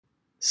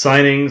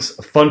Signings,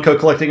 Funko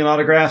collecting and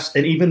autographs,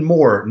 and even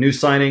more new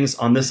signings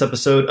on this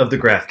episode of the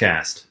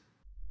Graphcast.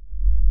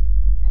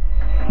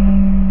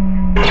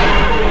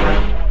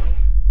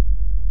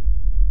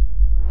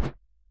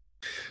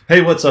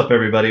 Hey, what's up,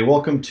 everybody?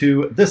 Welcome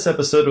to this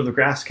episode of the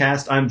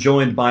Graphcast. I'm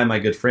joined by my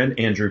good friend,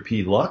 Andrew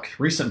P. Luck.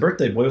 Recent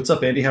birthday boy. What's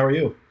up, Andy? How are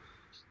you?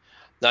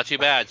 Not too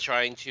bad.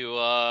 Trying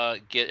to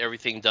get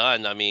everything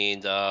done. I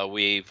mean,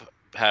 we've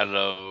had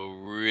a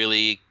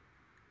really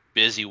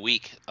busy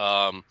week.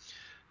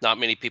 Not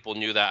many people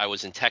knew that I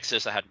was in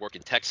Texas. I had work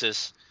in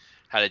Texas,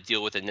 had to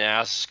deal with a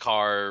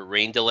NASCAR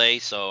rain delay,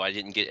 so I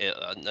didn't get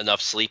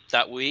enough sleep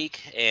that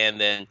week. And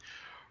then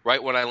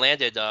right when I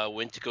landed,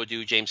 went to go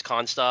do James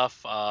Caan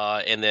stuff,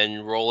 and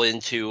then roll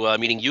into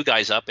meeting you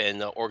guys up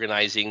and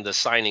organizing the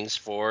signings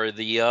for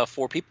the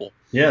 4 people.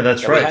 Yeah,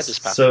 that's right.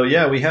 So,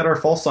 yeah, we had our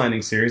fall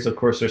signing series. Of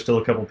course, there's still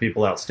a couple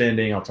people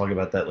outstanding. I'll talk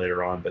about that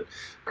later on. But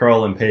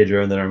Carl and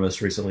Pedro, and then our most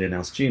recently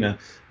announced Gina.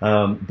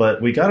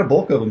 But we got a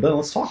bulk of them done.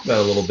 Let's talk about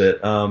it a little bit.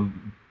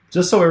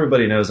 Just so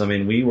everybody knows, I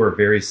mean, we were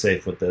very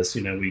safe with this.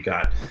 You know, we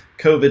got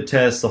COVID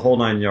tests, the whole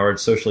 9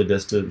 yards, socially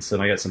distanced,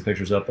 and I got some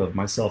pictures up of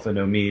myself and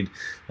Omid,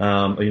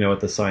 at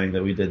the signing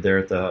that we did there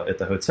at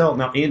the hotel.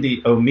 Now,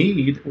 Andy,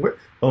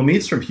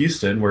 Omid's from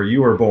Houston, where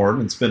you were born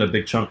and spent a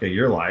big chunk of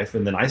your life,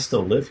 and then I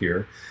still live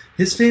here.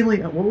 His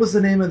family, what was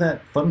the name of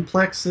that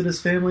funplex that his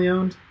family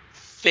owned?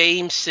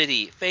 Fame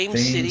City. Fame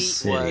City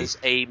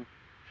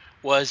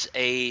was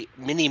a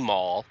mini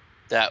mall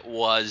that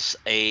was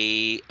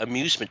a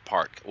amusement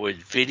park with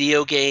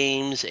video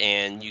games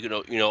and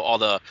all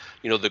the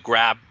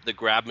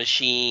grab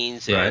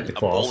machines and a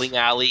bowling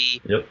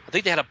alley. Yep. I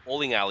think they had a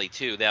bowling alley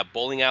too. They have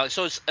bowling alley,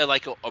 so it's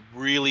like a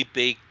really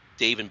big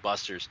Dave and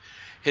Buster's.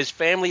 His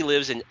family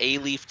lives in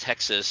Alief,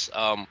 Texas,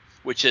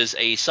 which is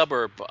a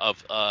suburb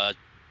of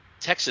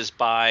Texas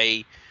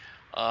by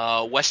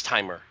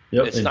Westheimer.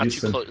 Yep, it's not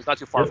too close. It's not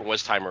too far from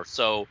Westheimer.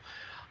 So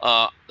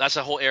that's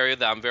a whole area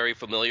that I'm very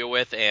familiar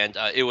with, and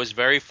it was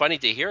very funny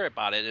to hear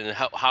about it and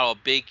how a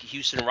big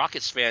Houston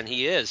Rockets fan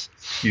he is.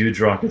 Huge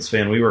Rockets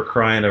fan. We were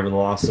crying over the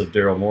loss of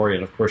Daryl Morey,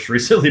 and of course,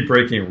 recently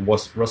breaking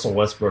Russell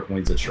Westbrook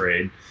needs a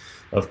trade.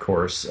 Of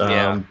course.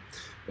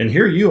 And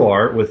here you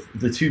are with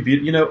the two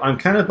I'm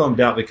kind of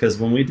bummed out because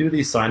when we do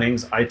these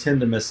signings, I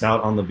tend to miss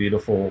out on the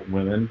beautiful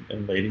women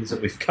and ladies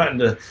that we've gotten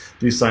to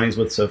do signings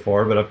with so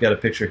far. But I've got a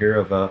picture here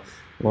of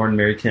Lauren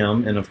Mary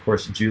Kim and, of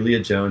course, Julia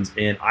Jones.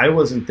 And I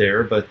wasn't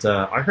there, but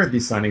I heard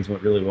these signings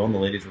went really well, and the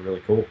ladies were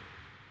really cool.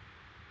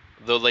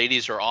 The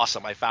ladies are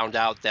awesome. I found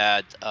out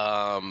that,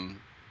 Lauren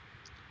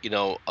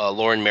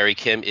Mary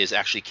Kim is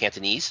actually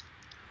Cantonese.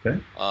 Okay.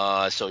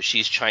 So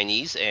she's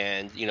Chinese,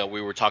 and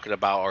we were talking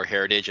about our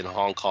heritage in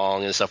Hong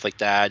Kong and stuff like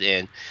that,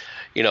 and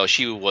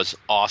she was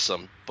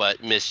awesome.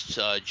 But Miss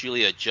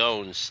Julia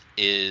Jones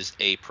is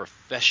a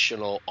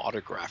professional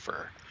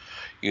autographer.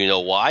 You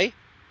know why?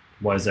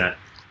 Why is that?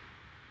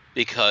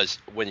 Because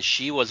when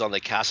she was on the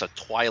cast of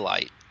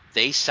Twilight,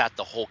 they sat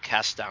the whole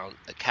cast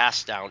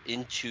down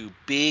into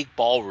big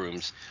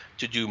ballrooms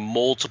to do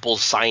multiple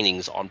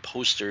signings on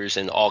posters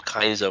and all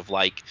kinds of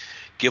like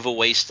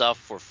giveaway stuff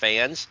for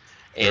fans.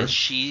 And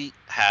she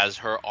has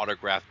her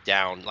autograph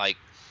down. Like,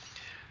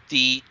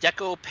 the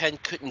Deco pen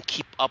couldn't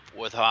keep up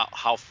with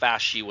how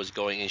fast she was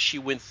going, and she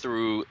went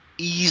through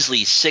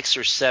easily 6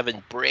 or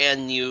 7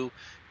 brand new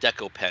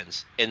Deco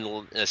pens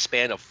in a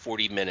span of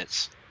 40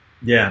 minutes.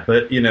 Yeah,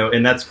 but,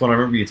 and that's when I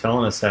remember you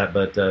telling us that,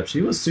 but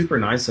she was super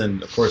nice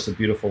and, of course, a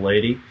beautiful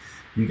lady.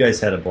 You guys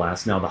had a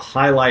blast. Now, the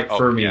highlight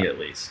for me, at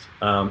least,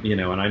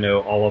 and I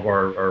know all of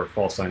our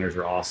fall signers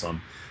are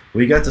awesome.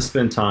 We got to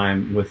spend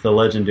time with the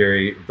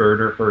legendary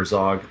Werner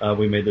Herzog.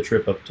 We made the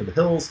trip up to the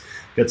hills,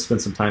 got to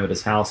spend some time at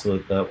his house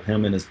with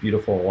him and his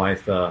beautiful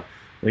wife,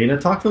 Lena.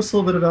 Talk to us a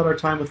little bit about our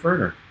time with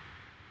Werner.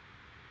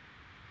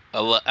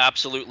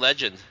 Absolute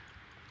legend.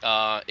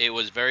 It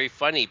was very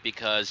funny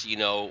because,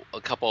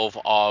 a couple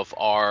of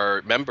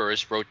our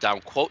members wrote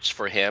down quotes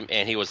for him,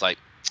 and he was like,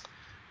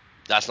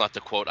 "That's not the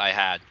quote I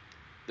had.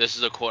 This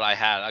is a quote I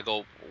had." I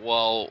go,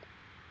 "Well,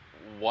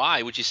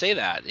 why would you say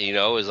that?" It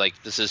was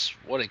like, "This is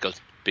what it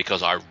goes."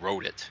 Because I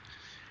wrote it.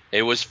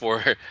 It was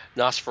for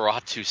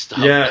Nosferatu stuff.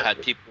 Yeah. I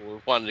had people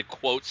who wanted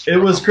quotes. It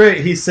was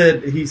great. He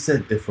said,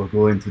 if we're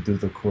going to do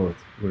the quote,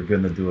 we're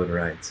going to do it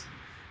right.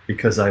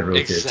 Because I wrote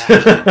it.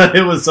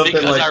 It was something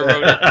because like I that.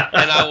 wrote it.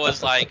 And I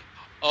was like,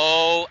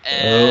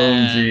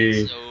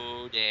 OMG.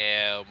 So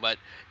damn. But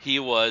he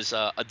was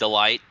a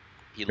delight.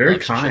 He very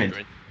loves kind.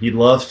 Children. He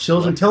loves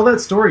children. Tell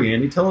that story,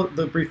 Andy. Tell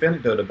the brief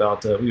anecdote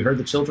about we heard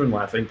the children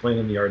laughing, playing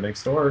in the yard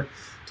next door.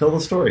 Tell the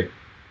story.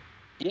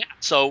 Yeah,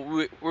 so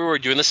we were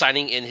doing the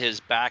signing in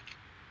his back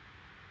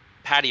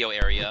patio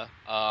area,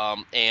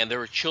 and there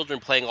were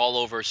children playing all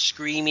over,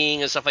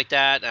 screaming and stuff like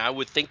that. And I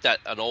would think that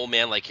an old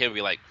man like him would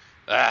be like,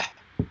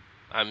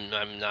 I'm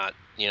not,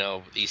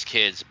 these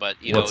kids. But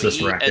What's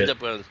this racket?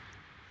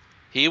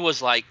 He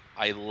was like,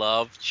 I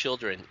love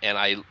children,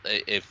 and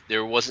if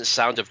there wasn't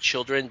sound of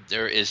children,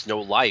 there is no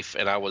life.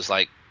 And I was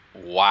like,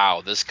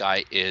 wow, this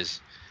guy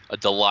is a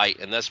delight.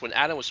 And that's when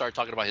Adam would start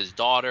talking about his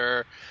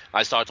daughter.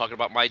 I started talking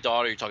about my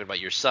daughter. You're talking about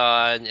your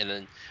son, and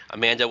then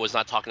Amanda was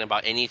not talking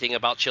about anything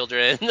about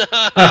children.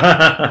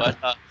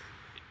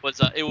 But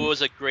it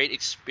was a great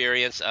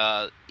experience.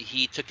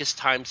 He took his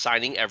time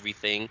signing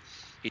everything.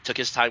 He took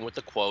his time with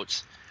the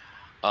quotes.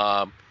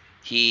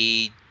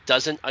 He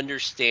doesn't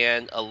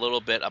understand a little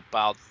bit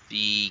about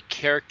the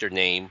character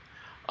name,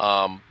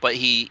 but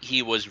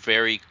he was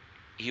very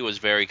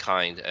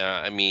kind.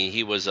 I mean,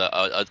 he was an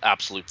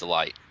absolute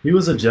delight. He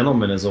was a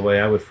gentleman, is the way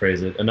I would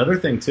phrase it. Another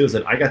thing too is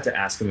that I got to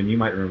ask him, and you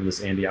might remember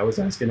this, Andy. I was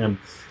asking him,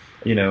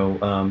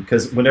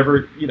 because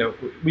whenever,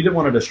 we didn't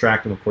want to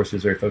distract him. Of course, he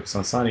was very focused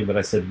on signing. But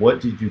I said,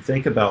 "What did you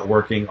think about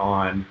working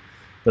on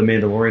The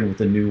Mandalorian with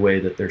the new way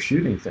that they're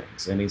shooting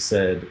things?" And he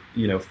said,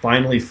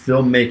 finally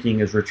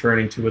filmmaking is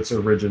returning to its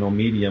original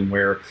medium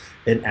where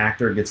an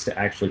actor gets to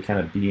actually kind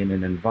of be in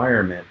an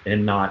environment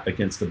and not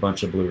against a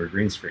bunch of blue or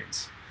green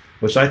screens,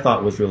 which I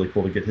thought was really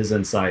cool to get his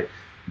insight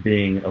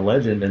being a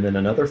legend. And then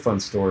another fun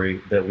story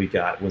that we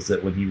got was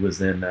that when he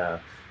was in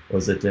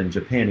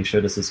Japan, he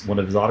showed us one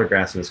of his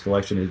autographs in his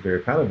collection he was very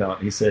proud about.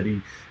 And he said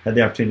he had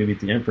the opportunity to meet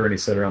the Emperor, and he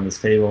sat around this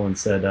table and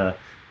said,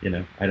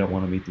 I don't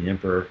want to meet the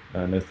Emperor,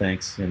 no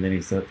thanks. And then he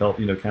felt,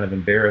 kind of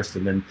embarrassed,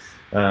 and then,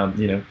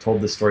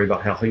 told this story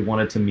about how he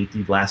wanted to meet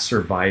the last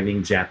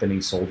surviving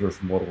Japanese soldier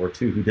from World War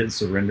II who didn't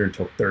surrender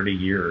until 30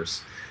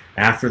 years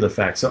after the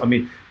fact. So, I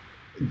mean,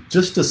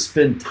 just to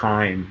spend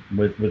time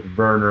with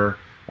Werner.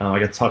 I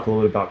got to talk a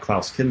little bit about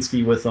Klaus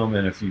Kinski with him,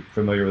 and if you're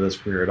familiar with his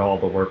career at all,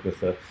 the work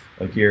with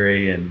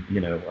Aguirre and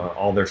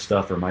all their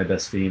stuff, or My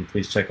Best Fiend,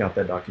 please check out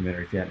that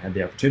documentary if you hadn't had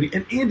the opportunity.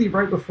 And Andy,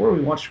 right before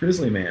we watched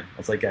Grizzly Man, I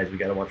was like, guys, we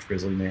got to watch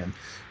Grizzly Man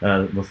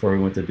before we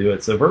went to do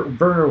it. So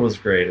Werner was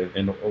great,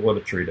 and what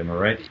a treat, am I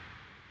right?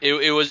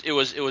 It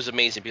was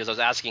amazing, because I was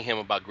asking him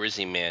about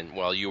Grizzly Man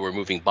while you were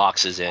moving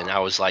boxes in. I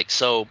was like,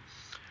 so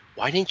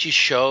why didn't you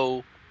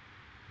show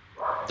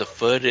the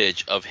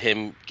footage of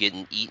him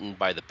getting eaten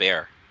by the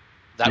bear?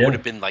 That would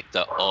have been like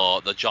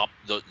the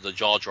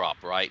jaw drop,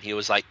 right? He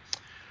was like,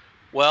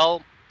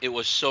 well, it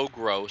was so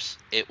gross.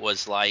 It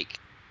was like,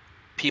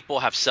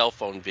 people have cell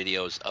phone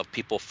videos of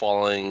people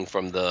falling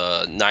from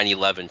the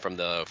 9/11 from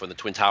the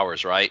Twin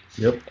Towers, right?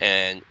 Yep.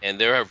 And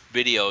there are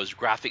videos,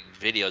 graphic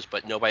videos,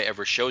 but nobody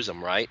ever shows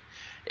them, right?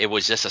 It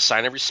was just a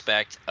sign of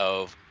respect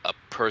of a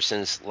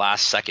person's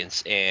last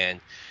seconds, and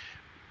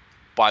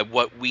by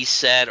what we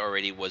said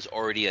already was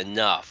already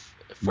enough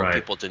for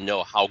people to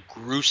know how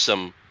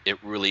gruesome it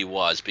really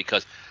was,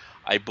 because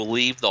I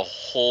believe the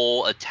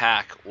whole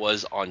attack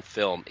was on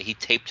film. He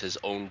taped his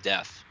own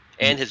death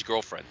and his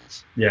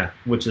girlfriend's. Yeah,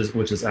 which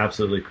is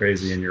absolutely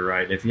crazy, and you're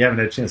right. If you haven't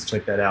had a chance to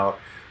check that out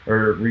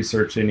or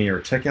research any or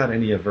check out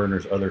any of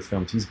Werner's other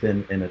films, he's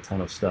been in a ton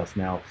of stuff.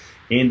 Now,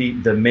 Andy,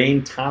 the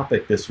main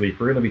topic this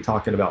week, we're going to be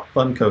talking about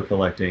Funko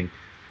collecting.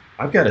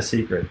 I've got a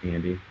secret,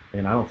 Andy,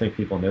 and I don't think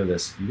people know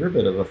this. You're a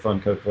bit of a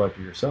Funko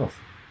collector yourself.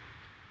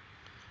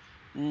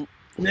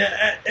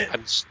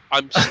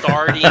 I'm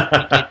starting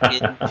to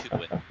get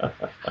into it.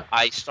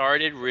 I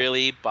started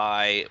really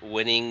by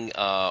winning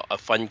a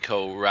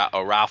Funko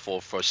a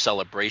raffle for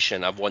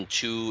Celebration. I've won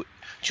two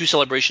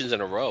celebrations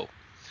in a row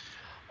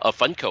of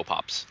Funko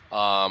Pops.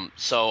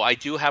 So I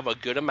do have a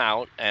good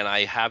amount, and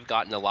I have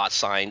gotten a lot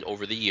signed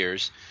over the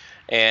years.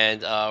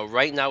 And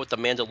right now with the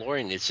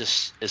Mandalorian,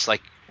 it's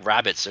like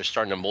rabbits. They're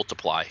starting to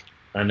multiply.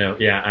 I know.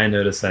 Yeah, I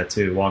noticed that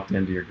too. Walked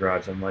into your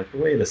garage. I'm like,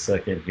 wait a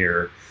second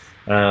here.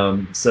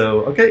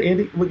 Okay,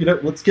 Andy,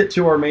 let's get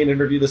to our main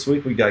interview this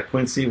week. We got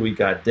Quincy, we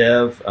got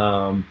Dev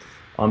on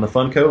the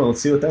Funko, and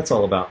let's see what that's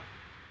all about.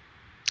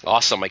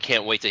 Awesome. I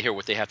can't wait to hear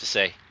what they have to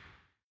say.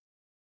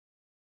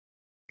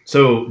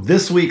 So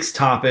this week's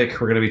topic,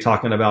 we're going to be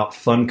talking about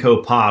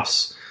Funko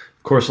Pops.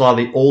 Of course, a lot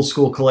of the old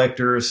school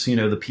collectors,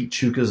 the Pete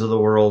Chukas of the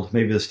world,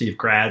 maybe the Steve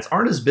Grads,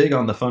 aren't as big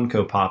on the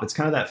Funko Pop. It's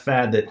kind of that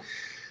fad that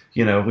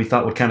we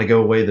thought would kind of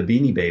go away, the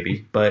Beanie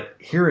Baby, but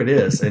here it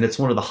is, and it's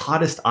one of the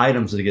hottest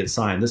items to get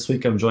signed. This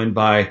week I'm joined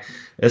by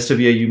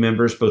SWAU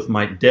members, both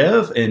Mike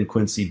Dev and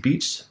Quincy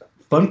Beach,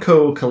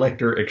 Funko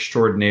collector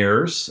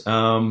extraordinaires.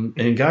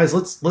 And guys,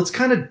 let's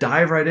kind of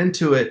dive right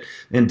into it.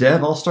 And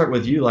Dev, I'll start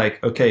with you.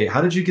 Okay,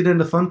 how did you get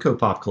into Funko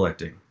Pop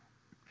collecting?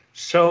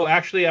 So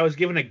actually, I was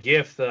given a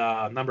gift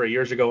a number of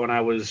years ago when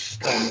I was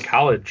in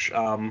college.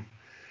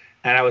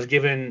 And I was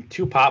given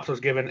two pops. I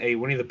was given a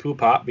Winnie the Pooh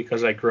pop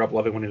because I grew up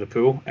loving Winnie the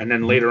Pooh. And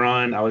then later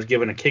on, I was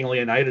given a King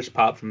Leonidas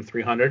pop from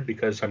 300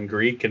 because I'm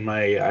Greek and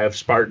I have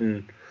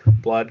Spartan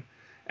blood.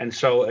 And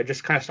so I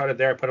just kind of started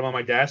there. I put them on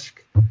my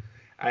desk.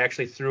 I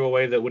actually threw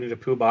away the Winnie the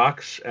Pooh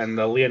box, and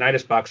the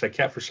Leonidas box I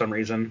kept for some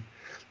reason.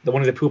 The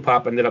Winnie the Pooh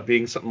pop ended up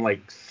being something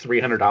like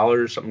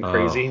 $300, something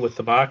crazy with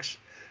the box.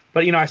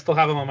 But I still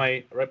have them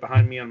right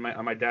behind me on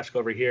my desk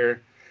over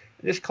here.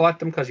 Just collect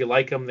them because you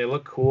like them. They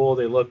look cool.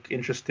 They look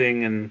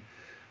interesting, and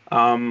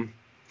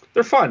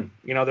they're fun.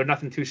 They're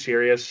nothing too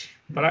serious,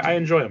 but I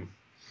enjoy them.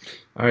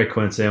 All right,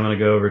 Quincy, I'm going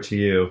to go over to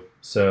you.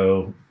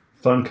 So,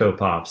 Funko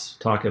Pops,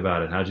 talk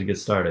about it. How'd you get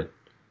started?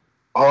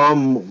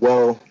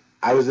 Well,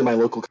 I was in my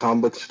local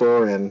comic book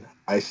store, and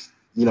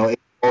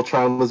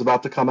Ultron was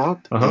about to come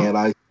out, and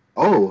I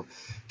oh,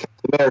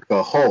 Captain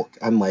America, Hulk.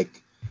 I'm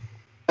like,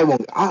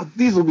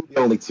 these will be the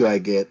only two I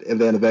get, and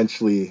then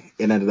eventually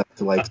it ended up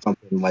to like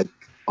something like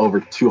over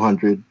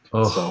 200.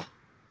 Oh, so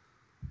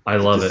I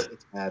love it.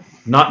 It's bad.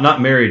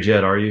 Not married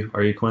yet, are you?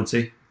 Are you,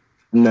 Quincy?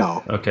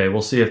 No. Okay,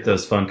 we'll see if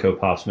those Funko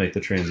Pops make the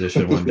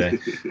transition one day.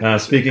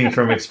 Speaking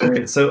from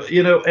experience, so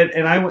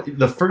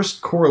the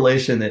first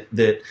correlation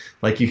that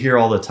like you hear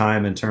all the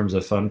time in terms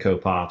of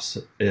Funko Pops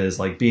is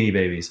like Beanie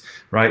Babies,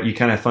 right? You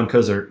kind of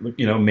Funkos are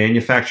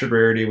manufactured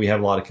rarity. We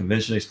have a lot of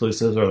convention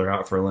exclusives, or they're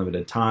out for a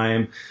limited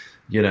time.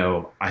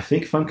 I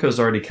think Funko's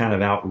already kind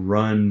of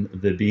outrun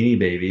the Beanie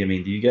Baby. I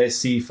mean, do you guys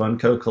see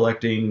Funko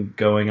collecting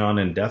going on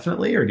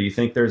indefinitely, or do you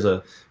think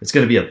it's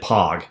going to be a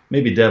POG?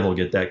 Maybe Dev will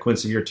get that.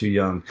 Quincy, you're too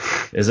young.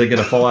 Is it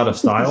going to fall out of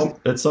style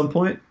at some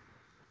point?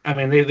 I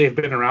mean, they've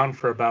been around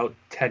for about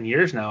 10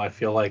 years now, I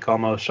feel like,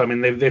 almost. I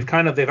mean, they've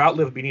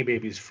outlived Beanie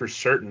Babies for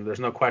certain. There's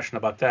no question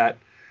about that.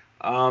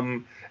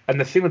 And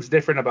the thing that's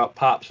different about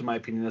Pops, in my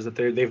opinion, is that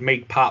they've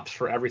made Pops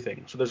for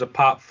everything. So there's a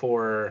Pop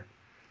for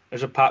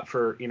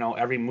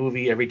every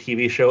movie, every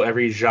TV show,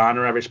 every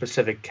genre, every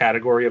specific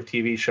category of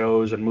TV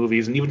shows and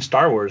movies, and even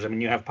Star Wars. I mean,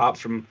 you have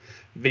Pops from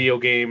video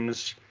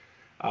games,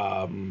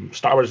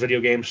 Star Wars video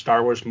games,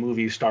 Star Wars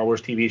movies, Star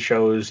Wars TV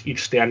shows,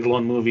 each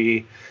standalone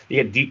movie.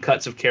 You get deep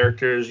cuts of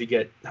characters. You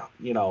get,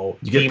 you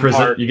get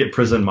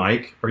Prison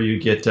Mike, or you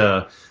get,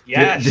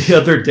 yes. The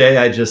other day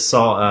I just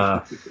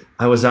saw,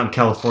 I was out in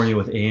California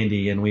with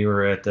Andy, and we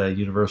were at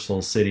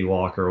Universal City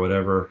Walk or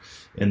whatever,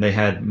 and they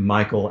had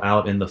Michael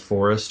out in the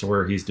forest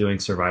where he's doing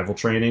survival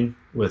training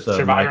with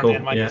Michael.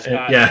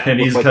 And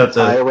he's got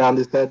the tie around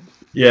his head.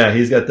 Yeah,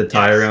 he's got the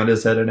tie around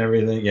his head and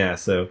everything. Yeah,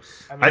 so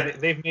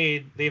they've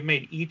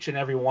made each and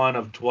every one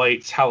of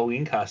Dwight's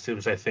Halloween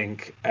costumes, I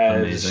think,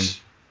 as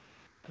amazing.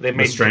 They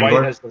made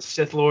Dwight as the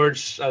Sith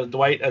Lords,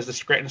 Dwight as the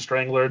Scranton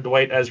Strangler,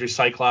 Dwight as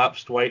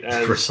Recyclops, Dwight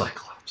as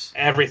Recyclops.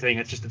 Everything.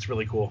 It's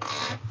really cool.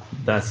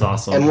 That's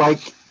awesome.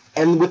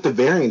 And with the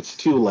variants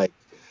too,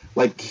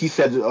 like he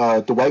said,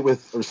 Dwight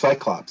with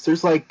Recyclops.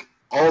 There's like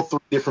all three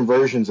different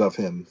versions of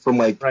him from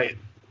right.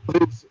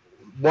 There's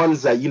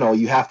ones that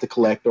you have to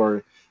collect,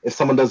 or if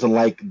someone doesn't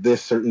like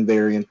this certain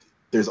variant,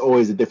 there's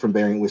always a different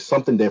variant with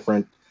something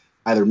different,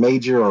 either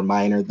major or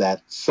minor,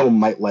 that someone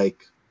might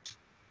like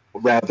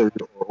rather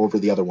or over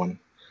the other one.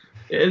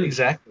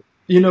 Exactly.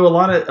 A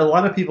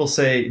lot of people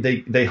say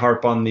they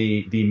harp on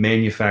the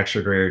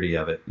manufactured rarity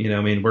of it.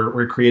 I mean,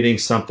 we're creating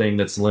something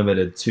that's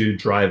limited to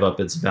drive up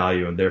its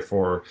value and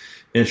therefore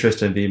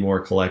interest and be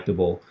more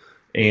collectible.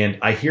 And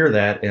I hear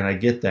that and I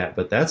get that,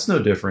 but that's no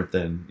different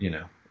than,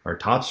 our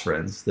Topps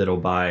friends that'll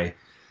buy,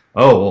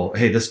 oh, well,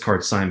 hey, this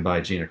card's signed by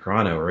Gina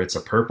Carano, or it's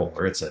a purple,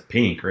 or it's a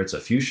pink, or it's a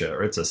fuchsia,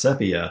 or it's a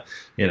sepia.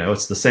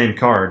 It's the same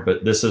card,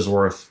 but this is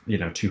worth,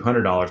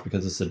 $200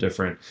 because it's a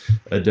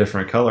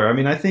different color. I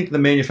mean, I think the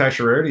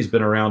manufactured rarity's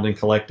been around in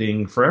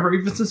collecting forever,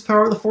 even since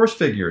Power of the Force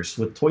figures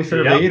with Toy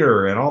Fair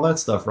Vader and all that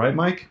stuff, right,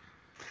 Mike?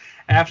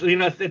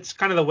 Absolutely. It's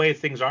kind of the way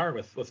things are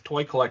with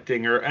toy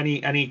collecting or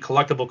any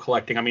collectible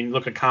collecting. I mean,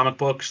 look at comic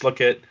books,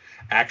 look at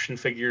action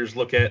figures,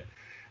 look at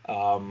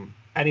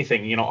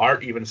anything,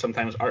 art, even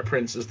sometimes art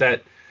prints, is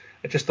that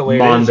it's just the way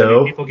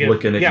Mondo, it is. People give,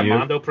 looking at you.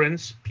 Mondo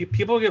prints.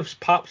 People give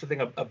Pops, I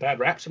think, a bad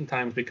rap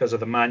sometimes because of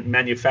the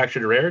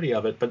manufactured rarity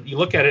of it. But you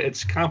look at it,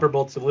 it's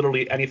comparable to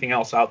literally anything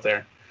else out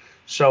there.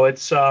 So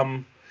it's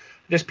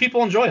just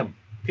people enjoy them.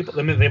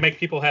 They make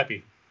people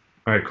happy.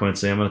 All right,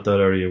 Quincy, I'm going to throw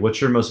it over to you.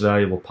 What's your most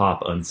valuable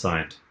Pop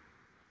unsigned?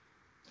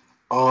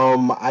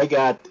 I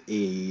got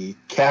a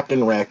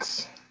Captain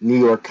Rex New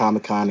York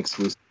Comic Con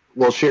exclusive,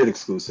 shared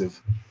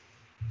exclusive,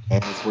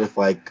 and it's worth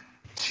like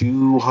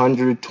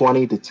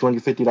 $220 to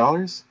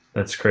 $250.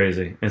 That's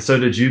crazy. And so,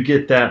 did you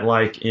get that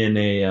like in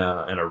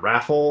a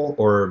raffle,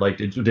 or like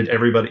did you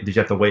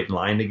have to wait in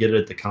line to get it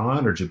at the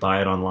con, or did you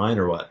buy it online,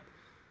 or what?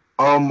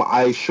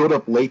 I showed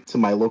up late to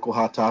my local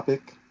Hot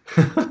Topic.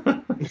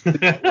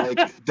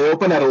 They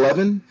open at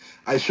 11.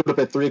 I showed up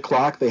at 3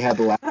 o'clock. They had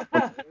the last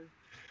one.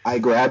 I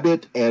grabbed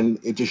it, and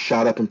it just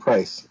shot up in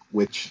price,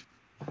 which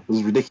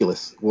was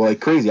ridiculous. Well, like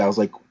crazy. I was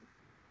like,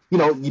 you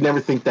never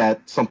think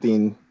that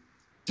something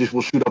just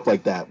will shoot up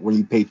like that when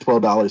you pay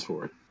 $12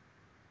 for it.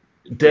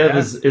 Dev,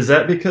 is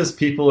that because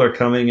people are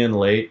coming in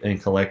late and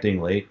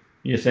collecting late?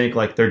 You think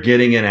like they're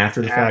getting in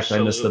after the fact? I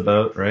missed the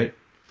boat, right?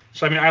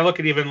 So I mean, I look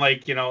at even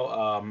like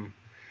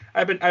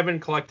I've been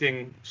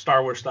collecting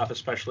Star Wars stuff,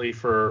 especially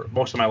for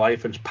most of my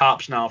life, and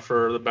Pops now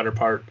for the better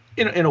part,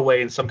 in a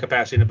way, in some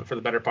capacity, but for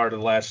the better part of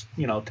the last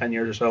 10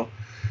 years or so.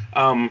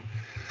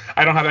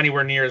 I don't have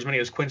anywhere near as many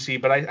as Quincy,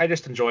 but I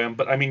just enjoy them.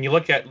 But I mean, you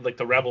look at like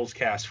the Rebels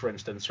cast, for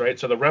instance, right?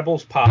 So the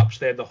Rebels Pops,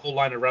 they had the whole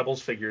line of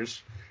Rebels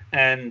figures,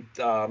 and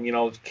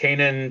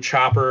Kanan,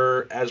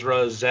 Chopper,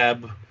 Ezra,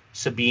 Zeb,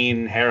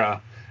 Sabine,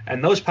 Hera.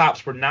 And those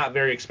Pops were not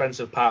very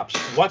expensive Pops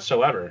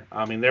whatsoever.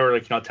 I mean, they were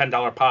like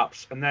 $10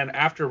 Pops. And then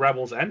after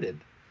Rebels ended,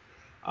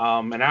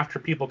 and after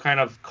people kind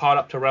of caught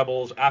up to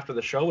Rebels after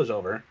the show was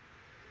over,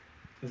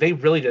 they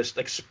really just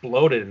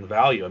exploded in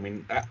value. I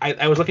mean,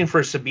 I was looking for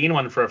a Sabine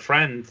one for a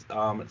friend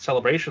at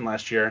Celebration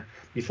last year,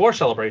 before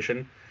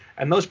Celebration,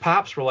 and those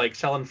Pops were like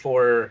selling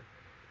for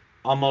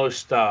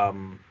almost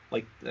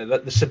like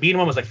the Sabine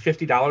one was like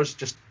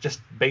 $50,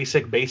 just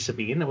basic base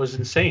Sabine. It was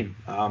insane.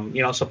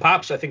 So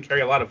Pops I think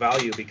carry a lot of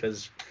value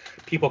because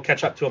people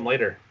catch up to them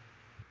later.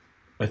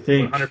 I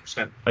think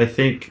 100%. I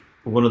think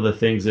one of the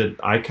things that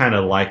I kind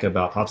of like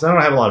about Pops, I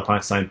don't have a lot of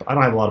Pops signed. I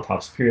don't have a lot of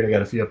Pops. Period. I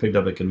got a few I picked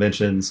up at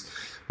conventions,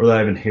 or that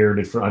I've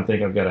inherited from. I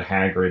think I've got a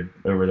Hagrid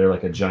over there,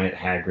 like a giant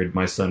Hagrid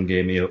my son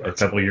gave me a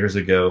couple of years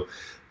ago.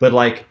 But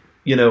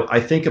I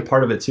think a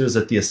part of it too is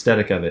that the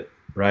aesthetic of it,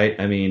 right?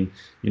 I mean,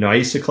 I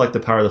used to collect the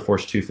Power of the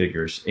Force 2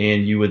 figures,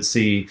 and you would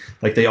see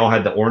like they all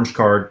had the orange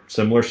card,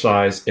 similar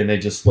size, and they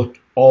just looked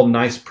all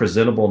nice,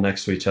 presentable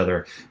next to each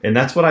other. And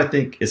that's what I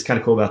think is kind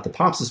of cool about the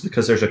Pops, is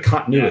because there's a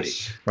continuity,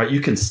 right?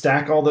 You can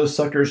stack all those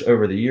suckers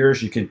over the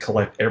years. You can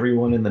collect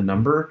everyone in the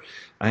number.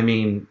 I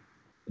mean,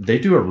 they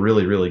do a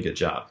really, really good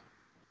job.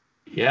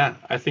 Yeah,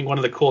 I think one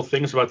of the cool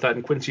things about that,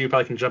 and Quincy, you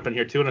probably can jump in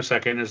here too in a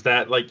second, is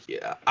that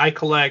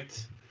I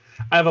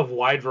have a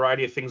wide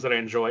variety of things that I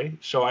enjoy.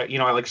 So I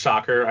like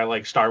soccer, I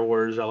like Star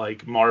Wars, I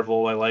like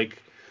Marvel, I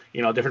like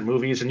different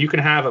movies, and you can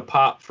have a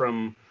pop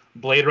from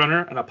Blade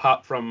Runner and a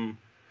pop from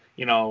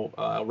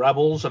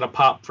Rebels and a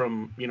pop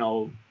from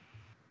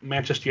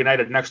Manchester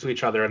United next to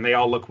each other, and they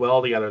all look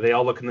well together. They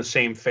all look in the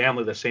same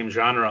family, the same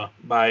genre.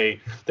 They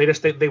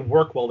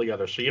work well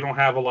together, so you don't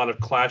have a lot of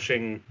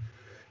clashing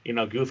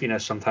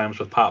goofiness sometimes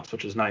with Pops,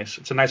 which is nice.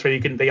 It's a nice way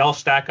they all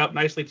stack up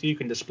nicely too. You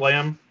can display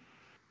them,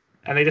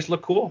 and they just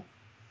look cool.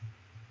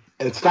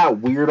 And it's not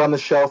weird on the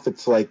shelf.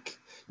 It's like,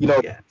 you know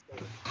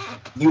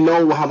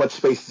how much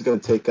space it's going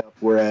to take up,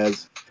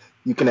 whereas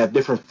you can have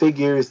different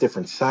figures,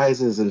 different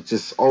sizes, and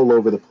just all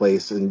over the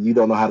place, and you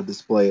don't know how to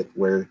display it,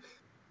 where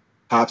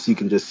Pops, you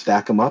can just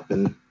stack them up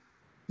and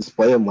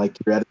display them like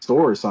you're at a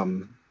store or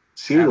something.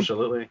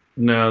 Absolutely.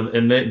 No,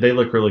 and they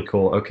look really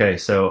cool. Okay,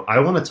 so I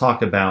want to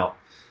talk about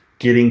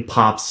getting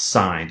Pops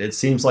signed. It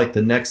seems like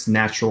the next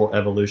natural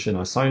evolution. I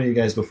was talking to you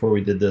guys before we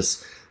did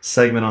this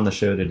segment on the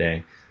show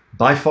today.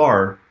 By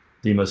far,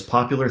 the most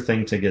popular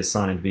thing to get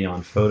signed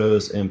beyond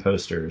photos and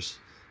posters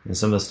and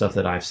some of the stuff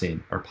that I've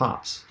seen are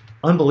Pops.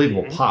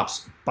 Unbelievable. Mm-hmm.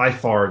 Pops, by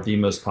far the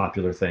most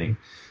popular thing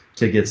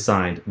to get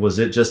signed. Was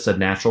it just a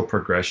natural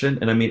progression?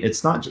 And I mean,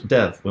 it's not,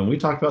 Dev, when we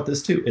talked about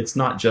this too, it's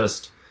not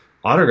just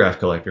autograph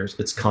collectors,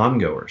 it's con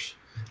goers.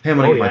 Hey, I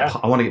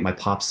want to get my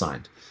Pops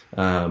signed.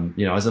 I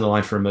was in the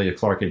line for Emilia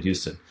Clarke in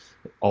Houston.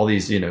 All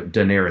these,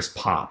 Daenerys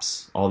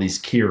Pops, all these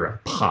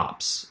Kira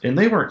Pops. And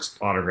they weren't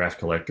autograph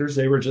collectors.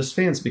 They were just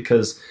fans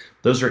because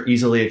those are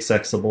easily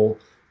accessible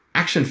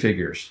action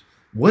figures.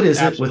 What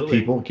is it with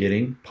people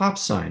getting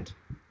Pops signed?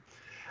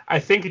 I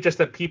think it's just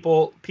that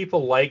people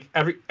like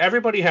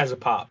everybody has a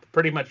Pop.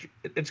 Pretty much,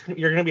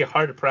 you're going to be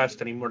hard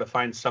pressed anymore to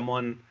find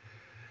someone,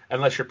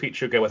 unless you're Pete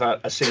Shuka,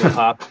 without a single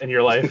Pop in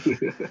your life.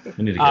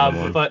 I need to get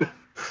one. But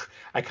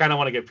I kind of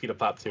want to get Pete a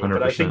Pop too. 100%.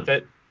 But I think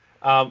that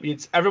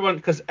it's everyone,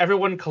 because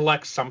everyone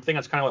collects something.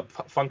 That's kind of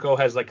what Funko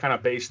has kind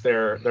of based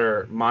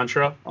their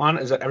mantra on,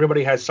 is that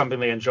everybody has something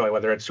they enjoy,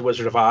 whether it's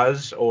Wizard of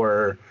Oz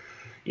or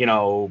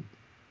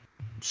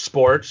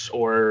sports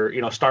or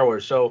Star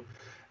Wars. So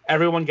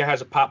everyone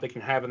has a Pop they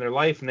can have in their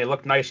life, and they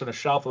look nice on the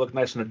shelf, they look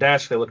nice on the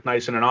desk, they look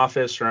nice in an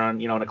office or on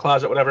in a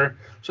closet, whatever.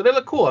 So they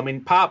look cool. I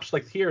mean, Pops,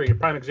 like here, your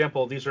prime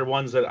example, these are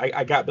ones that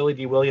I got Billy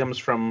D. Williams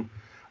from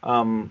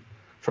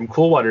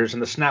Cool Waters,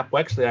 and the Snap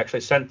Wex they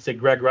actually sent to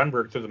Greg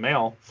Grunberg through the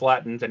mail,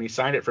 flattened, and he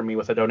signed it for me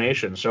with a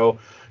donation. So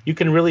you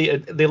can really,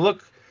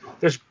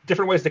 there's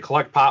different ways to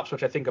collect Pops,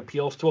 which I think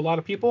appeals to a lot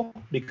of people,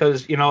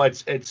 because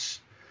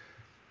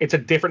it's a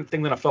different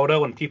thing than a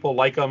photo, and people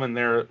like them, and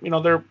they're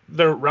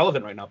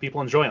relevant right now. People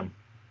enjoy them.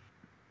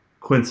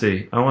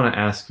 Quincy, I want to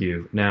ask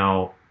you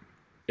now,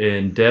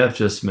 and Dev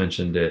just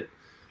mentioned it,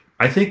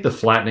 I think the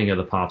flattening of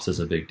the Pops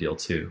is a big deal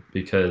too,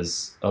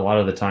 because a lot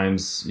of the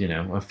times,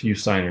 a few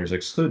signers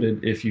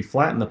excluded, if you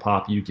flatten the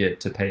Pop, you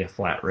get to pay a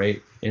flat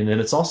rate. And then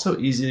it's also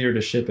easier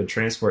to ship and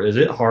transport. Is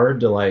it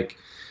hard to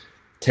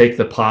take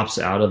the Pops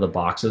out of the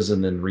boxes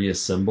and then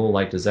reassemble?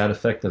 Does that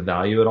affect the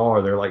value at all?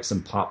 Are there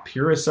some Pop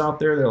purists out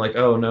there? They're like,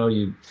 oh no,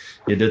 you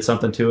did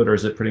something to it, or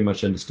is it pretty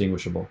much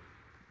indistinguishable?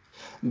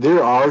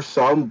 There are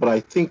some, but I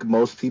think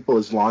most people,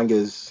 as long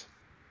as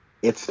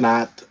it's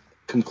not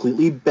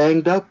completely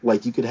banged up,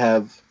 you could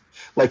have,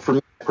 for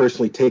me, I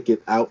personally take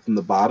it out from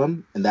the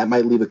bottom, and that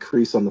might leave a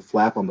crease on the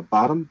flap on the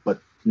bottom, but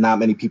not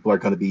many people are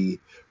going to be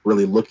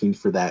really looking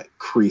for that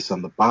crease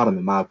on the bottom,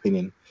 in my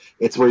opinion.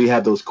 It's where you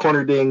have those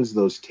corner dings,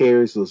 those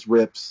tears, those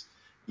rips,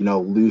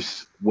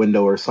 loose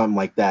window or something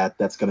like that.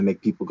 That's going to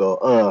make people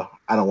go,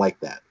 I don't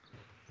like that.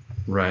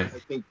 Right. I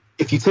think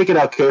if you take it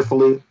out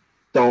carefully,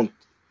 don't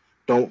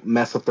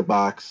mess up the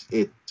box.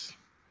 It's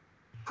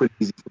pretty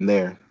easy from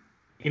there.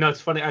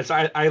 It's funny.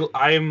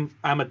 I'm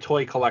a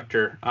toy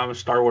collector. I'm a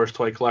Star Wars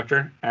toy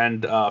collector,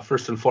 and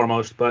first and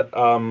foremost. But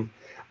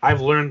I've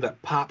learned that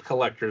Pop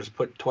collectors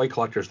put toy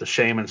collectors to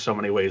shame in so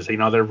many ways.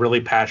 They're really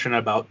passionate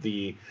about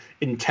the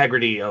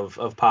integrity of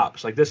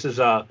Pops. This is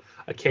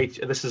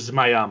this is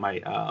my my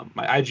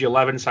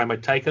IG-11 signed by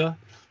Taika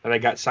that I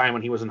got signed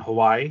when he was in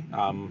Hawaii.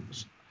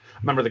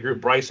 member of the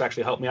group, Bryce,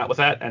 actually helped me out with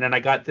that. And then I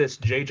got this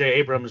J.J.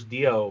 Abrams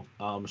Dio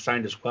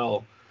signed as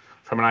well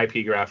from an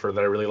IP grapher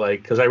that I really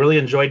like, because I really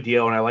enjoyed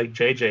Dio and I like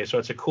J.J. So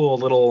it's a cool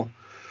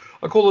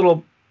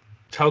little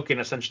token,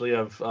 essentially,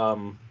 of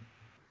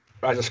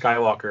Rise of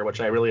Skywalker, which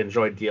I really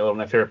enjoyed Dio, one of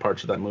my favorite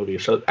parts of that movie.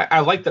 So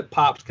I like that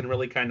Pops can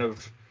really kind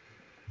of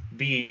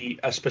be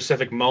a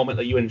specific moment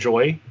that you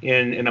enjoy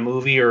in a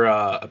movie or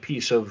a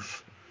piece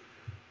of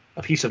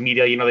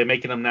media. You know, they're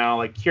making them now,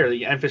 like here,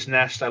 the Enfys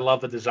Nest. I love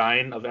the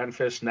design of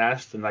Enfys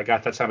Nest, and I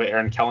got that signed by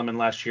Aaron Kellerman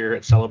last year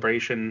at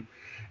Celebration.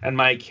 And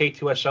my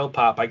K2SO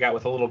pop I got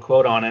with a little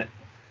quote on it.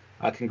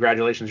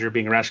 Congratulations, you're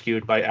being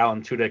rescued, by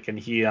Alan Tudyk, and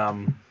he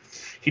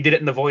did it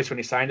in the voice when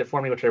he signed it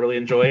for me, which I really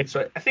enjoyed.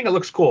 So I think it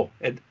looks cool.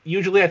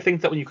 Usually I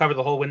think that when you cover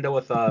the whole window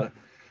with a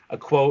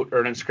quote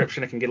or an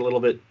inscription, it can get a little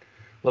bit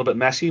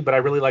messy, but I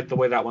really like the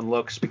way that one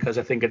looks, because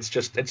I think it's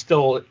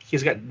still,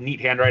 he's got neat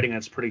handwriting and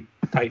it's pretty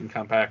tight and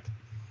compact.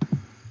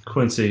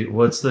 Quincy,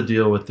 what's the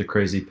deal with the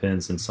crazy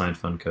pins and signed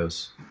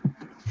Funkos?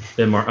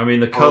 I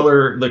mean,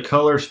 the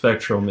color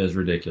spectrum is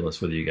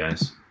ridiculous with you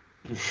guys.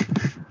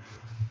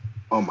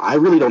 I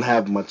really don't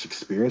have much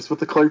experience with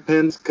the colored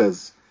pins,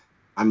 because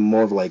I'm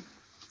more of like,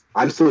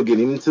 I'm still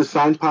getting into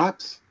signed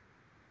pops.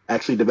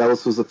 Actually,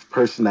 Develos was the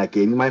person that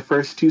gave me my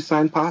first 2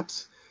 signed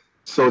pops.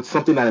 So it's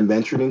something that I'm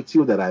venturing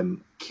into that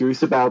I'm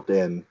curious about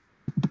and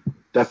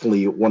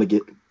definitely want to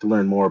get to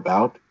learn more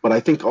about. But I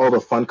think all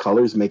the fun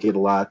colors make it a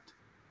lot,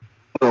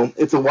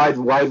 it's a wide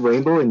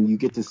rainbow, and you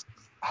get to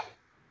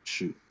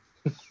shoot.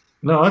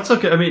 No, that's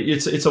okay. I mean,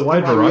 it's a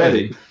wide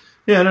variety.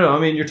 Yeah, no. I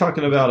mean, you're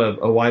talking about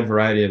a wide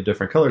variety of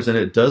different colors, and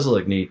it does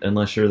look neat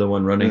unless you're the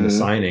one running the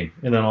signing,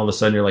 and then all of a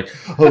sudden you're like,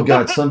 oh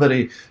God,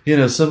 somebody,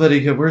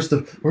 where's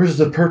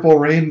the purple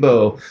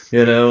rainbow,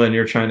 and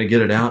you're trying to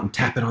get it out and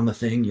tap it on the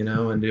thing,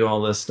 and do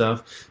all this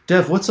stuff.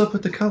 Dev, what's up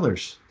with the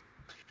colors?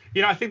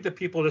 I think that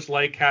people just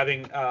like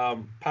having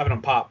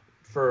them pop,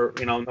 for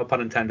no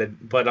pun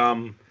intended, but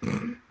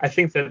I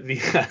think that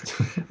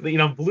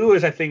the blue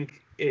is, I think,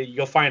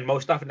 you'll find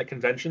most often at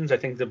conventions. I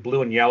think the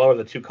blue and yellow are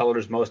the 2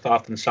 colors most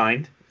often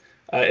signed,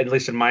 at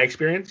least in my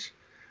experience.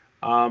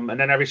 And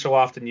then every so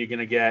often you're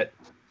gonna get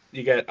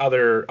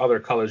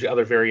other colors,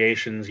 other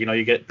variations.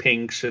 You get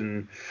pinks,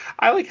 and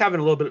I like having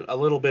a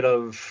little bit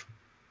of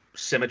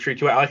symmetry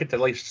to it. I like it to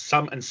at least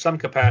in some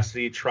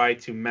capacity try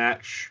to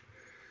match,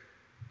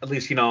 at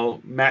least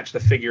match the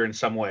figure in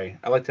some way.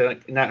 I like to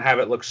not have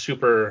it look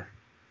super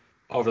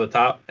over the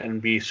top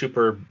and be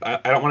super. I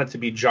don't want it to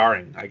be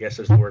jarring, I guess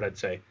is the word I'd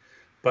say.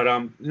 But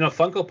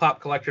Funko Pop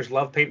collectors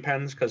love paint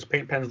pens, because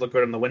paint pens look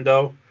good in the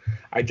window.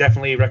 I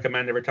definitely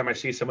recommend every time I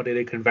see somebody at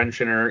a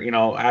convention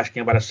or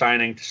asking about a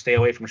signing to stay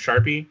away from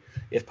Sharpie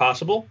if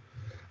possible.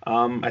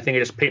 I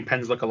think paint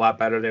pens look a lot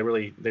better. They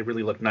really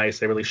look nice.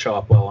 They really show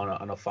up well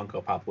on a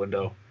Funko Pop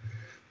window.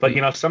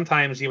 But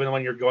sometimes even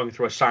when you're going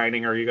through a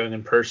signing or you're going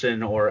in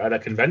person or at a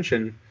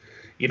convention,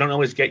 you don't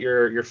always get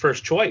your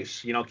first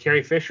choice.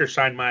 Carrie Fisher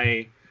signed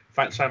my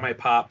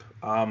pop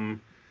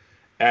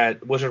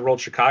at Wizard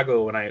World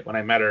Chicago when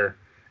I met her,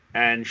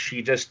 and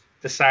she just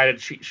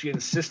decided she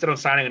insisted on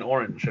signing an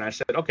orange, and I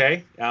said,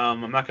 okay, I'm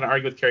not going to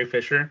argue with Carrie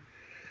Fisher,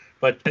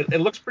 but it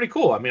looks pretty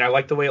cool. I mean, I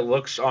like the way it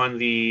looks on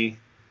the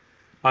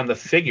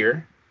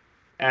figure,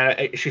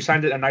 and she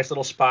signed it a nice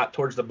little spot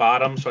towards the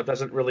bottom, so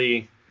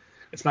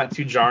it's not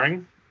too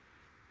jarring.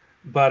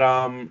 But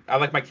I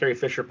like my Carrie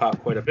Fisher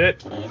pop quite a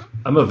bit.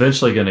 I'm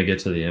eventually going to get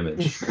to the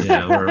image.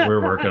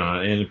 We're working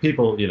on it, and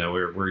people,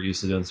 we're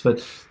used to doing this. But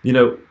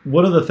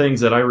one of the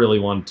things that I really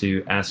wanted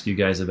to ask you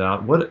guys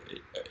about,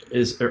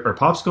 are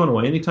pops going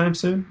away anytime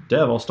soon?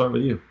 Dev, I'll start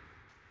with you.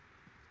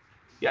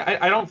 Yeah,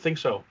 I don't think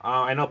so.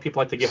 I know people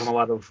like to give them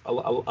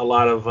a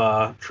lot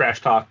of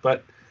trash talk,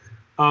 but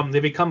they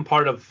become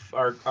part of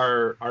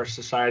our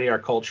society, our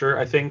culture,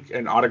 I think,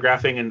 and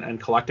autographing and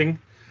collecting.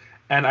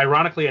 And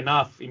ironically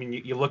enough, I mean,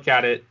 you look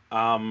at it,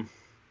 Power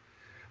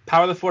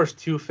of the Force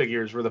 2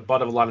 figures were the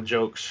butt of a lot of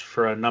jokes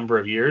for a number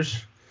of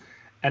years.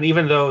 And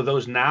even though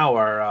those now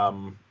are,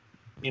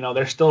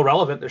 they're still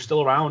relevant, they're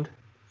still around.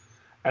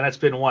 And it's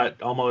been,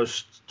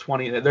 almost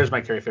 20, there's my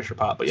Carrie Fisher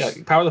pop. But yeah,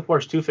 Power of the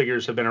Force 2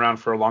 figures have been around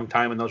for a long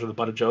time, and those are the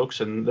butt of jokes,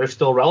 and they're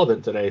still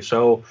relevant today.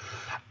 So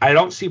I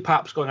don't see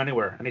pops going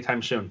anywhere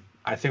anytime soon.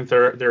 I think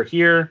they're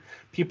here.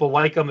 People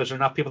like them. There's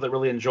enough people that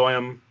really enjoy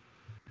them.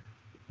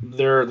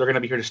 They're going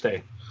to be here to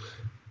stay.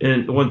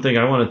 And one thing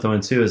I want to throw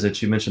in too is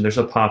that you mentioned there's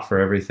a pop for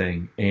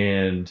everything,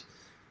 and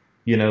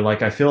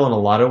I feel in a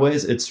lot of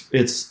ways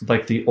it's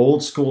like the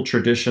old school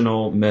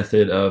traditional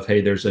method of, hey,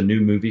 there's a new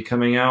movie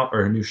coming out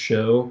or a new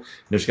show,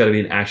 there's got to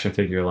be an action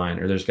figure line,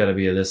 or there's got to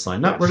be this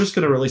line. No, we're just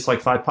going to release like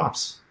 5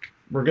 pops.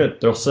 We're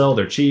good. They'll sell.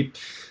 They're cheap,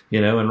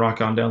 and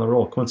rock on down the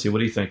roll. Quincy, what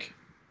do you think?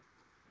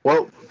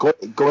 Well,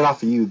 going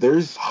off of you,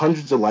 there's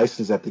hundreds of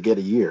licenses that they get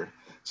a year.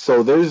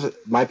 So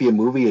might be a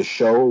movie, a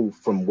show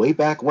from way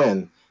back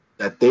when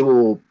that they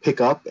will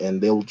pick up, and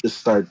they'll just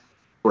start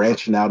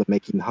branching out and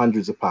making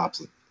hundreds of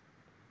pops.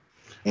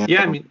 And,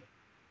 yeah, I mean,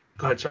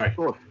 go ahead, sorry.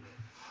 Sure.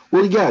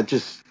 Well, yeah,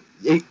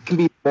 it can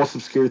be most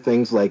obscure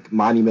things like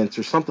monuments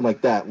or something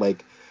like that.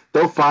 Like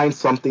they'll find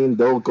something.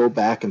 They'll go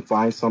back and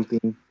find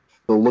something.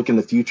 They'll look in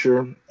the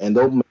future, and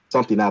they'll make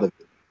something out of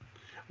it.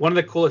 One of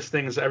the coolest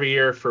things every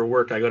year for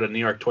work, I go to New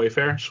York Toy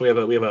Fair. So we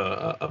have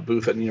a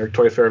booth at New York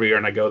Toy Fair every year,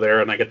 and I go there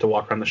and I get to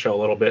walk around the show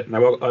a little bit. And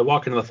I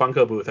walk into the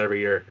Funko booth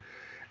every year,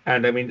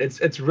 and I mean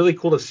it's really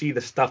cool to see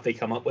the stuff they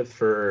come up with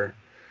for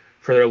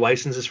their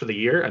licenses for the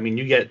year. I mean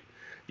you get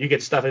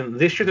stuff, and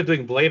this year they're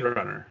doing Blade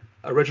Runner,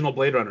 original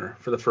Blade Runner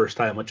for the first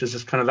time, which is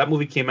just kind of, that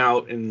movie came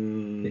out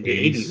in the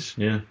 80s.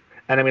 Yeah.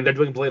 And I mean they're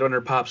doing Blade Runner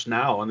pops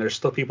now, and there's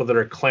still people that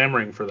are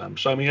clamoring for them.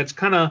 So I mean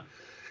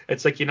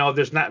it's like,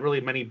 there's not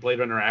really many Blade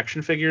Runner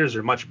action figures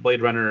or much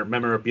Blade Runner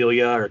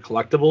memorabilia or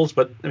collectibles,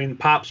 but I mean,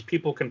 pops,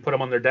 people can put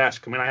them on their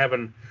desk. I mean, I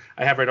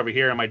have right over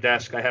here on my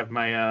desk, I have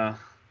my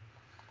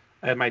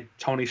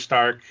Tony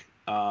Stark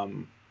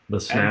the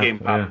Snap,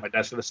 Endgame pop on my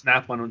desk. So the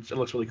Snap one, it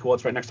looks really cool.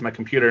 It's right next to my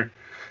computer.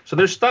 So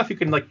there's stuff you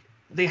can, like,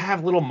 they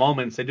have little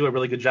moments. They do a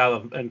really good job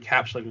of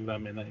encapsulating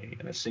them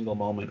in a single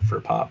moment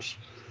for pops.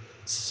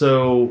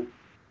 So,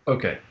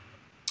 okay,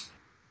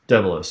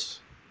 Devilos.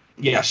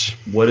 Yes.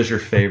 What is your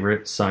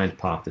favorite signed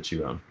pop that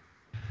you own?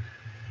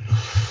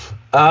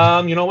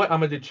 You know what? I'm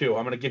gonna do two.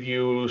 I'm gonna give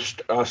you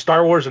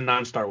Star Wars and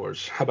non-Star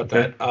Wars. How about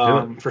Okay,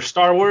 that? For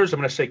Star Wars, I'm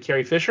gonna say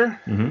Carrie Fisher,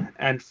 Mm-hmm.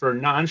 and for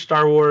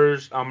non-Star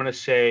Wars, I'm gonna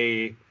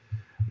say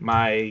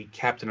my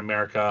Captain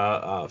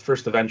America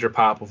First Avenger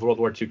pop with World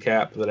War II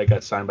cap that I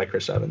got signed by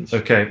Chris Evans.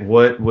 Okay,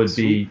 what would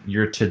be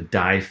your to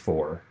die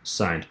for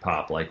signed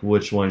pop? Like,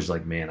 which one's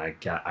like, man,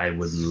 I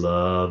would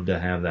love to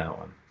have that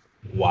one.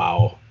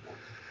 Wow.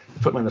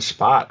 Put me on the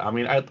spot. I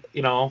mean,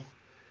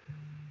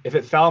 if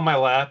it fell in my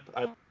lap,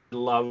 I'd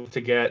love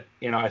to get,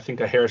 I think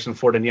a Harrison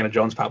Ford Indiana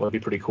Jones pop would be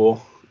pretty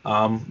cool.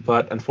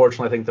 But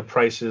unfortunately, I think the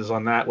prices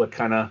on that would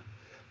kind of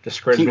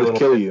discourage me a little.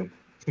 He would kill you.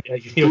 Yeah,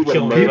 he would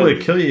kill me. He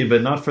would kill you,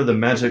 but not for the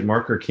magic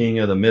marker king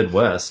of the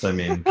Midwest. I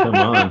mean, come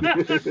on.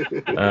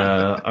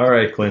 All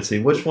right, Quincy,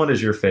 which one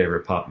is your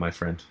favorite pop, my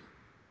friend?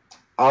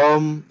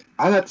 I'd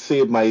have to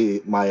say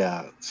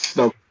my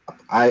snow pop.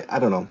 I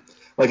don't know.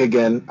 Like,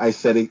 again, I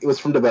said it was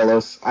from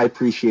Develos. I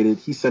appreciate it.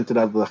 He sent it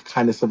out of the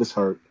kindness of his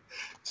heart.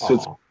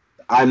 So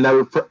I'm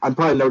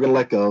probably never gonna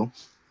let go.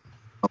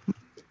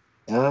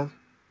 Yeah,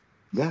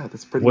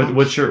 that's pretty much.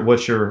 What's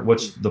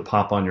the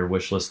pop on your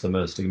wish list the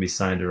most? It can be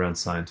signed or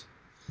unsigned.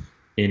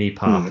 Any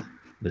pop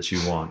that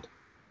you want.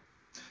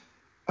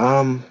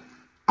 I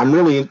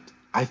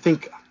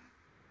think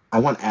I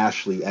want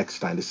Ashley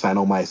Eckstein to sign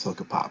all my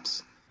Ahsoka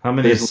pops. How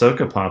many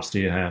Ahsoka pops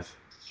do you have?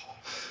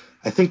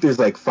 I think there's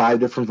like 5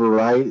 different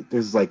varieties.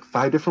 There's like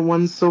 5 different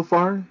ones so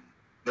far.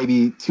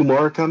 Maybe 2 more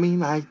are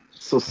coming. I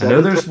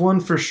know there's one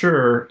for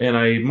sure, and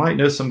I might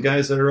know some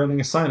guys that are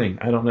running a signing.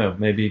 I don't know.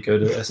 Maybe go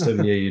to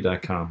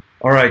swau.com.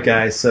 All right,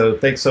 guys. So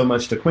thanks so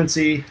much to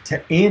Quincy,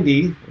 to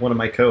Andy, one of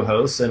my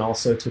co-hosts, and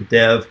also to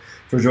Dev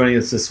for joining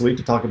us this week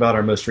to talk about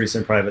our most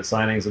recent private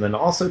signings, and then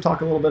also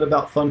talk a little bit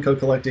about Funko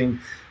collecting.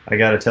 I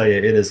got to tell you,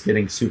 it is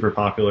getting super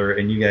popular,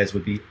 and you guys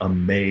would be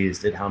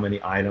amazed at how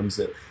many items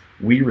that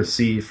we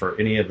receive for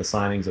any of the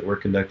signings that we're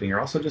conducting, or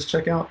also just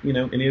check out,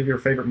 any of your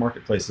favorite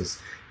marketplaces,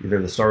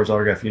 either the Star Wars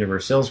Autograph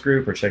Universe sales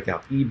group, or check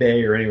out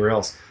eBay or anywhere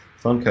else.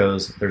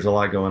 Funko's, there's a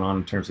lot going on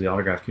in terms of the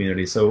autograph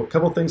community. So a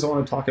couple of things I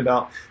want to talk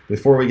about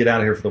before we get out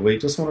of here for the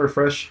week. Just want to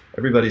refresh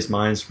everybody's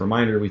minds.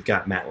 Reminder, we've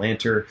got Matt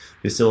Lanter,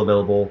 who's still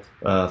available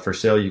for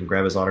sale. You can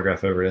grab his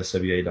autograph over at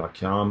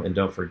SWA.com. And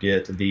don't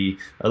forget, the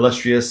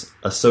illustrious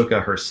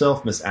Ahsoka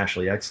herself, Miss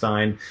Ashley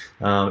Eckstein,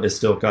 is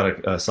still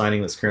got a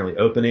signing that's currently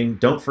opening.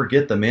 Don't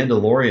forget the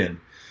Mandalorian.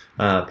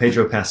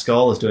 Pedro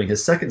Pascal is doing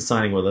his second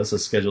signing with us.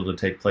 It's scheduled to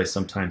take place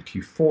sometime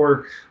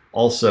Q4.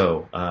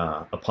 Also,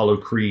 Apollo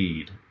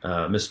Creed,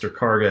 Mr.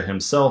 Karga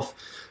himself,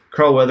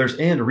 Carl Weathers,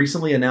 and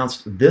recently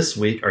announced this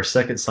week our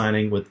second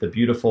signing with the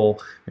beautiful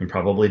and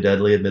probably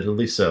deadly,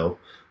 admittedly so,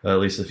 at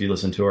least if you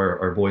listen to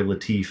our boy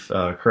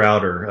Lateef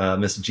Crowder,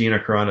 Miss Gina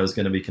Carano is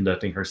going to be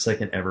conducting her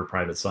second ever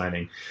private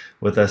signing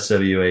with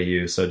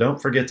SWAU. So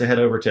don't forget to head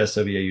over to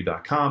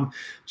SWAU.com.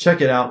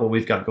 Check it out, what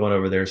we've got going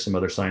over there, some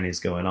other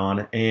signings going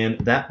on. And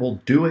that will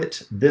do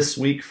it this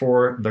week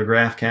for the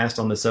GraphCast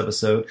on this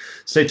episode.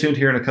 Stay tuned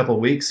here in a couple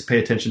of weeks. Pay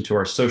attention to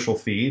our social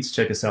feeds.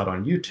 Check us out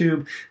on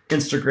YouTube,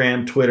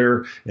 Instagram,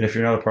 Twitter, and if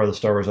you're not a part of the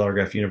Star Wars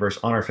Autograph Universe,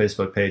 on our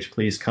Facebook page,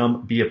 please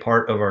come be a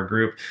part of our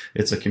group.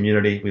 It's a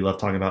community. We love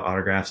talking about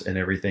autographs and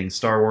everything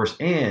Star Wars.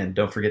 And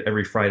don't forget,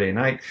 every Friday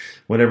night,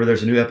 whenever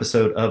there's a new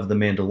episode of The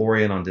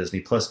Mandalorian on Disney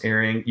Plus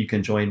airing, you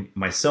can join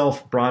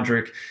myself,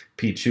 Broderick,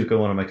 Pete Chuka,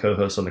 one of my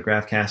co-hosts on the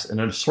GraphCast, and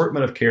an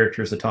assortment of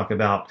characters that talk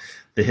about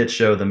the hit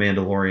show The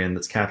Mandalorian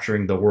that's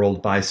capturing the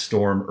world by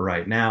storm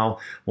right now.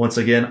 Once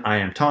again, I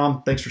am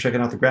Tom. Thanks for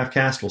checking out the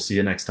GraphCast. We'll see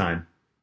you next time.